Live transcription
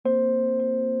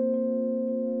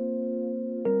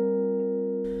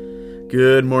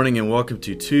Good morning and welcome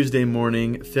to Tuesday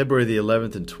morning, February the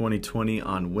 11th in 2020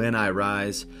 on When I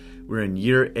Rise. We're in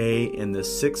year A in the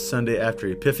sixth Sunday after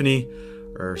Epiphany,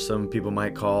 or some people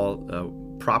might call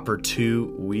proper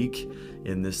 2 week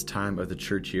in this time of the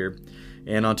church year.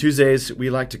 And on Tuesdays, we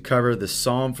like to cover the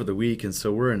Psalm for the week, and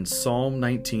so we're in Psalm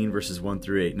 19 verses 1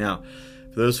 through 8. Now,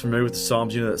 for those familiar with the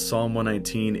Psalms, you know that Psalm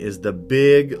 119 is the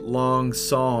big, long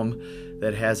psalm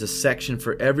that has a section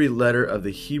for every letter of the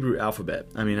Hebrew alphabet.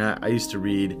 I mean, I used to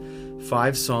read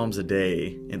 5 Psalms a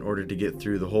day in order to get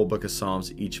through the whole book of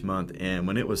Psalms each month. And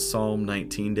when it was Psalm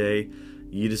 19 day,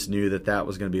 you just knew that that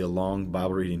was going to be a long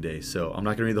Bible reading day. So I'm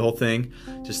not going to read the whole thing,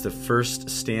 just the first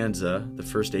stanza, the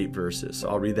first 8 verses. So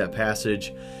I'll read that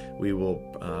passage. We will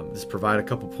just provide a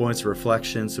couple points of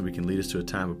reflection so we can lead us to a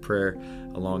time of prayer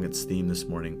along its theme this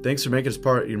morning. Thanks for making us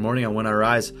part of your morning on When I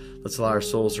Rise. Let's allow our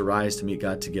souls to rise to meet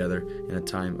God together in a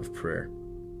time of prayer.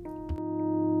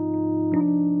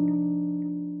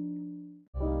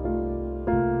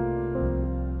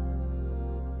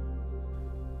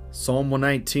 Psalm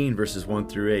 119, verses 1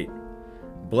 through 8.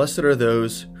 Blessed are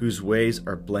those whose ways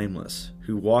are blameless,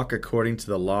 who walk according to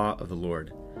the law of the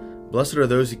Lord. Blessed are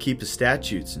those who keep his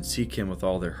statutes and seek him with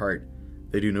all their heart.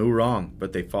 They do no wrong,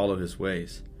 but they follow his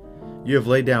ways. You have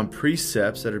laid down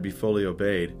precepts that are to be fully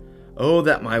obeyed. Oh,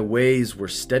 that my ways were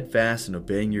steadfast in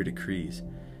obeying your decrees.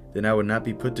 Then I would not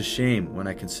be put to shame when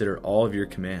I consider all of your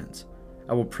commands.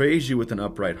 I will praise you with an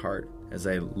upright heart as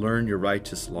I learn your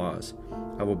righteous laws.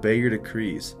 I will obey your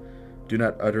decrees. Do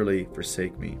not utterly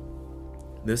forsake me.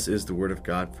 This is the word of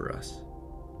God for us.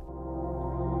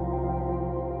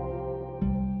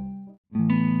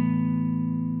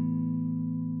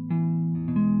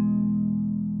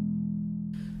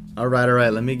 All right.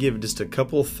 Let me give just a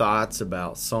couple thoughts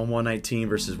about Psalm 119,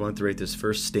 verses 1 through 8, this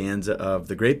first stanza of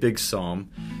the great big psalm,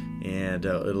 and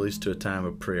it'll lead us to a time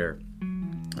of prayer.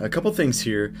 A couple things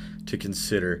here to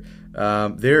consider.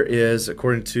 There is,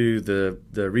 according to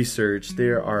the research,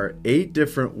 there are 8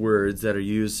 different words that are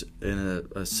used in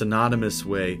a synonymous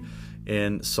way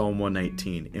in Psalm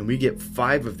 119. And we get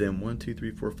 5 of them,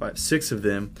 6 of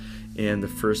them in the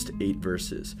first 8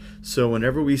 verses. So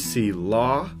whenever we see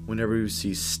law, whenever we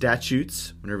see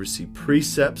statutes, whenever we see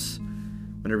precepts,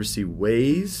 whenever we see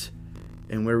ways,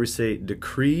 and where we say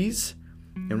decrees,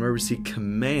 and where we see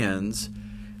commands,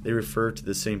 they refer to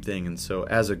the same thing. And so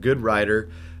as a good writer,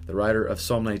 the writer of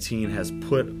Psalm 19 has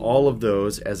put all of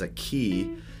those as a key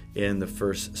in the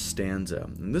first stanza.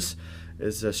 And this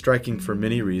is striking for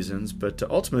many reasons, but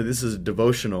ultimately this is a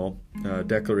devotional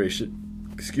declaration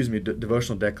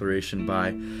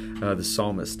by the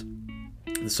psalmist.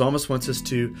 The psalmist wants us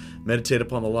to meditate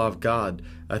upon the law of God.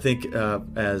 I think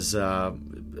as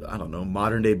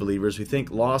modern day believers, we think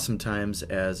law sometimes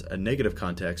as a negative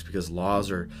context because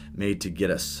laws are made to get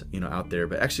us, out there.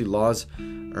 But actually laws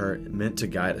are meant to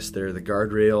guide us. They're the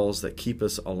guardrails that keep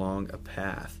us along a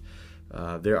path.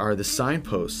 There are the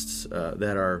signposts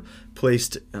that are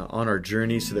placed on our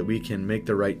journey so that we can make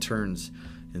the right turns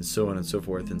and so on and so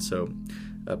forth. And so,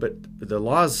 but the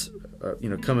laws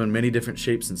come in many different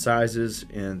shapes and sizes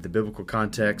in the biblical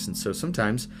context. And so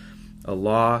sometimes a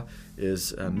law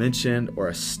is mentioned, or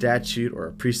a statute, or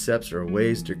a precepts, or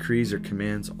ways, decrees, or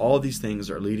commands. All of these things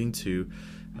are leading to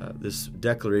this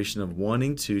declaration of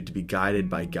wanting to be guided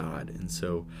by God. And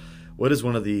so what is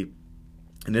one of the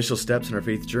initial steps in our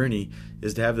faith journey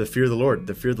is to have the fear of the Lord.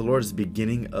 The fear of the Lord is the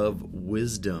beginning of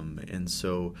wisdom. And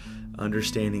so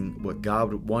understanding what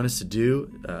God would want us to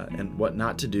do and what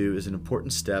not to do is an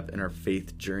important step in our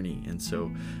faith journey. And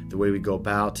so the way we go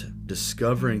about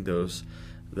discovering those,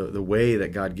 the way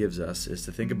that God gives us, is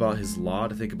to think about his law,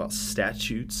 to think about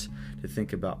statutes, to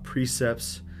think about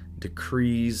precepts,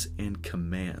 decrees, and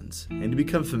commands, and to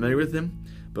become familiar with them,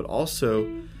 but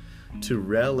also to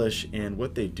relish in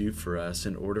what they do for us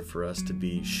in order for us to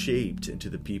be shaped into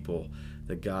the people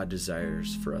that God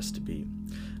desires for us to be.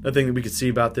 Another thing that we could see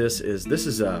about this is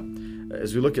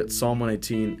as we look at Psalm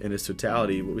 119 in its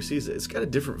totality, what we see is it's got a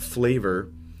different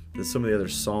flavor than some of the other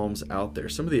psalms out there.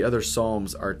 Some of the other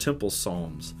psalms are temple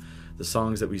psalms, the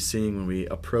songs that we sing when we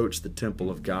approach the temple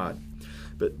of God.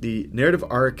 But the narrative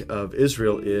arc of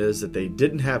Israel is that they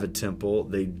didn't have a temple,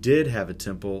 they did have a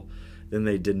temple, then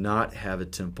they did not have a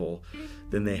temple,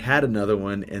 then they had another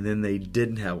one, and then they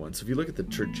didn't have one. So if you look at the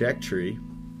trajectory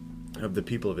of the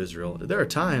people of Israel, there are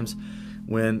times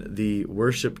when the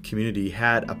worship community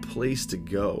had a place to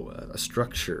go, a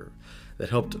structure that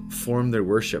helped form their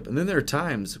worship. And then there are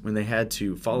times when they had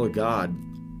to follow God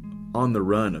on the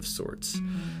run of sorts.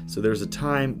 So there's a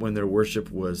time when their worship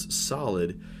was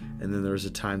solid, and then there was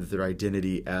a time that their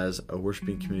identity as a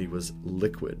worshiping community was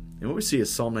liquid. And what we see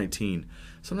is Psalm 19.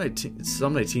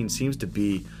 Psalm 19 seems to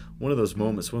be one of those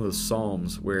moments, one of those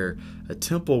psalms where a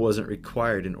temple wasn't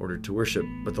required in order to worship,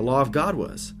 but the law of God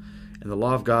was. And the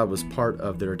law of God was part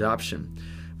of their adoption.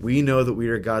 We know that we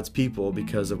are God's people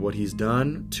because of what he's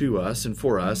done to us and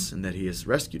for us, and that he has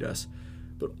rescued us,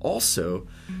 but also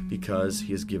because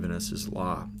he has given us his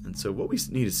law. And so what we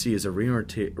need to see is a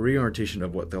reorientation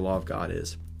of what the law of God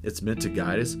is. It's meant to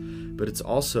guide us, but it's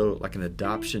also like an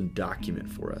adoption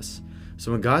document for us.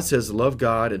 So when God says love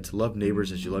God and to love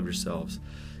neighbors as you love yourselves,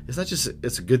 it's not just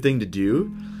it's a good thing to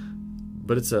do,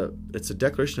 but it's a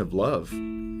declaration of love.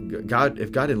 God,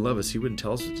 if God didn't love us, he wouldn't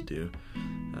tell us what to do.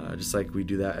 Just like we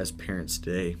do that as parents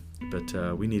today.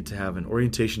 But we need to have an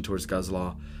orientation towards God's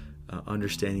law,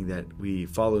 understanding that we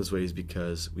follow his ways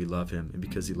because we love him and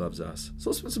because he loves us. So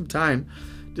let's spend some time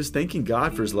just thanking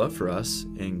God for his love for us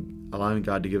and allowing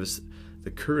God to give us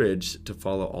the courage to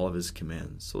follow all of his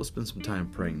commands. So let's spend some time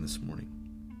praying this morning.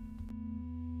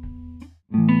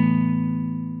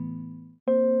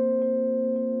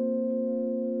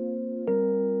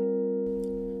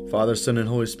 Father, Son, and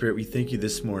Holy Spirit, we thank you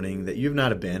this morning that you have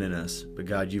not abandoned us, but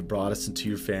God, you've brought us into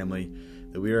your family,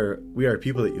 that we are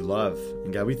people that you love.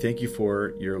 And God, we thank you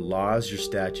for your laws, your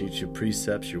statutes, your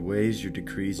precepts, your ways, your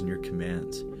decrees, and your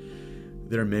commands.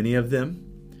 There are many of them,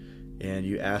 and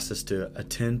you ask us to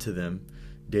attend to them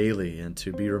daily and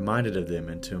to be reminded of them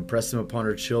and to impress them upon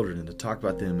our children and to talk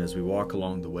about them as we walk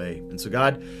along the way. And so,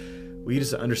 God, we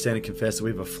just understand and confess that we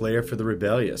have a flair for the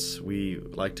rebellious. We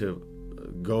like to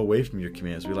go away from your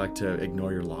commands. We like to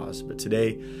ignore your laws. But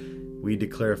today, we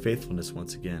declare faithfulness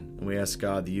once again. And we ask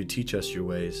God that you teach us your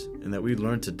ways and that we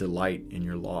learn to delight in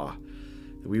your law.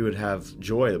 That we would have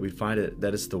joy, that we find it,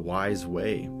 that it's the wise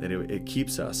way, that it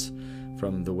keeps us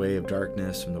from the way of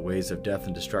darkness, from the ways of death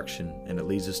and destruction, and it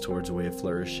leads us towards a way of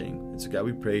flourishing. And so God,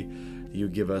 we pray that you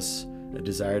give us a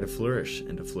desire to flourish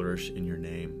and to flourish in your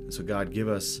name. And so God, give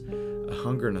us a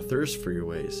hunger and a thirst for your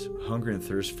ways, a hunger and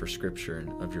thirst for scripture and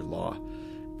of your law.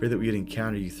 Pray that we would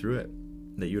encounter you through it,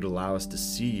 that you would allow us to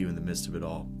see you in the midst of it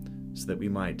all, so that we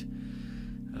might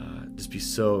just be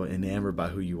so enamored by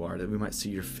who you are, that we might see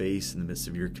your face in the midst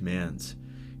of your commands,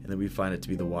 and that we find it to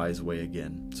be the wise way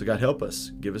again. So God, help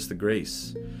us. Give us the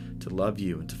grace to love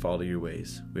you and to follow your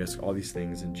ways. We ask all these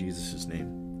things in Jesus'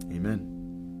 name. Amen.